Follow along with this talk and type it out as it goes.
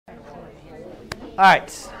right.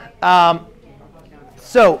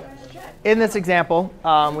 So in this example,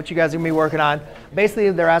 which you guys are going to be working on,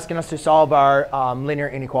 basically they're asking us to solve our linear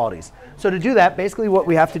inequalities. So to do that, basically what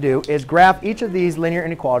we have to do is graph each of these linear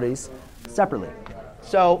inequalities separately.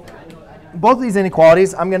 So both of these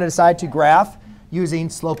inequalities, I'm going to decide to graph using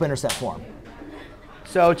slope-intercept form.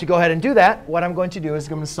 So to go ahead and do that, what I'm going to do is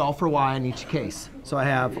I'm going to solve for y in each case. So I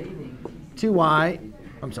have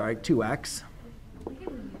 2x.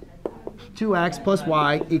 2x plus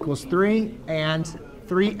y equals 3, and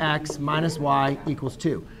 3x minus y equals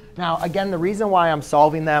 2. Now, again, the reason why I'm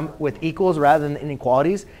solving them with equals rather than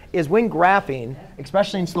inequalities is when graphing,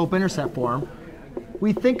 especially in slope-intercept form,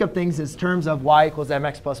 we think of things as terms of y equals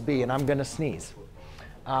mx plus b, and I'm going to sneeze.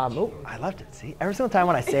 Oh, I loved it. See, every single time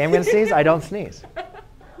when I say I'm going to sneeze, I don't sneeze.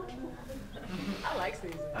 I like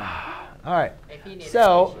sneezing. All right.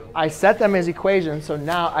 So I set them as equations, so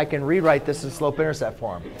now I can rewrite this in slope-intercept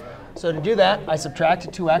form. So to do that, I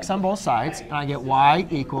subtract 2x on both sides, and I get y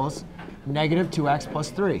equals negative 2x plus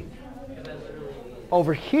 3.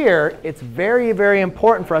 Over here, it's very, very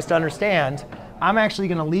important for us to understand I'm actually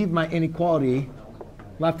going to leave my inequality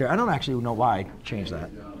left there. I don't actually know why I changed that.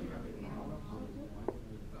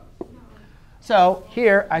 So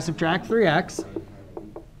here, I subtract 3x,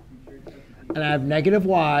 and I have negative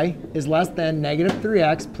y is less than negative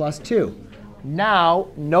 3x plus 2. Now,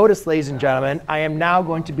 notice, ladies and gentlemen, I am now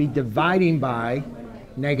going to be dividing by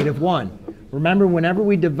negative 1. Remember, whenever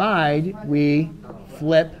we divide, we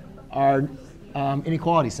flip our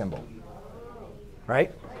inequality symbol,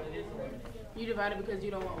 right? You divide it because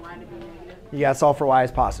you don't want y to be negative? You got to solve for y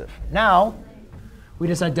as positive. Now, we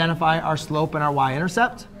just identify our slope and our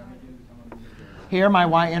y-intercept. Here, my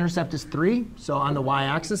y-intercept is 3. So on the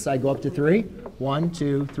y-axis, I go up to 3. 1,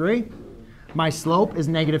 2, 3. My slope is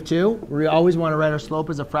negative 2. We always want to write our slope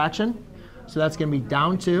as a fraction. So that's going to be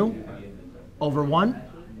down 2 over 1.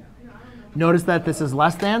 Notice that this is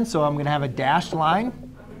less than, so I'm going to have a dashed line.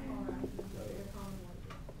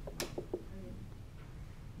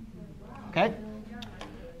 OK.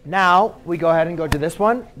 Now we go ahead and go to this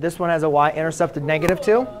one. This one has a y-intercept of negative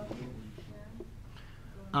 2.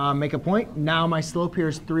 Make a point. Now my slope here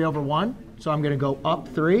is 3 over 1. So I'm going to go up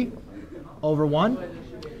 3 over 1.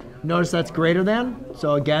 Notice that's greater than.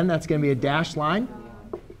 So again, that's going to be a dashed line.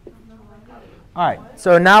 All right.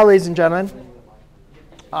 So now, ladies and gentlemen,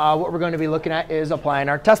 what we're going to be looking at is applying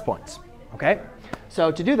our test points. OK?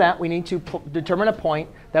 So to do that, we need to determine a point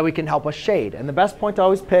that we can help us shade. And the best point to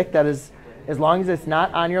always pick, that is, as long as it's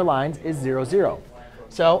not on your lines, is 0, 0.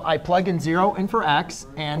 So I plug in 0 in for x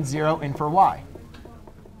and 0 in for y.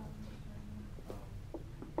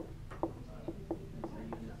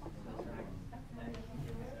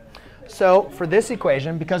 So for this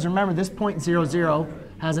equation, because remember, this point 0, 0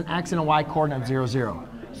 has an x and a y coordinate of 0, 0.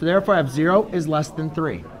 So therefore, I have 0 is less than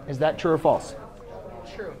 3. Is that true or false?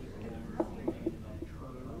 True.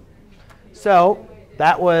 So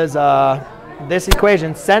that was this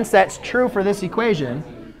equation. Since that's true for this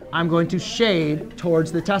equation, I'm going to shade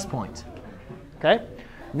towards the test point. OK?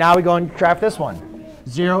 Now we go and graph this one.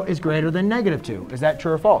 0 is greater than negative 2. Is that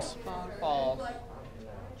true or false? False.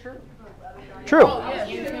 True. True. Oh, yes.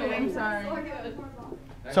 I'm sorry.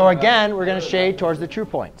 So again, we're going to shade towards the true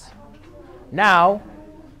points. Now,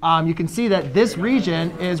 you can see that this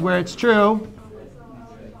region is where it's true.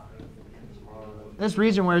 This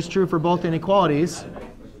region where it's true for both inequalities.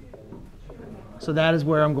 So that is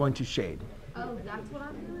where I'm going to shade. Oh, that's what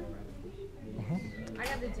I'm doing? I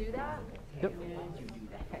have to do that? Yep.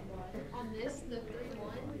 On this, the 3,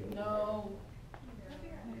 1? No.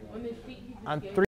 When the feet On 3.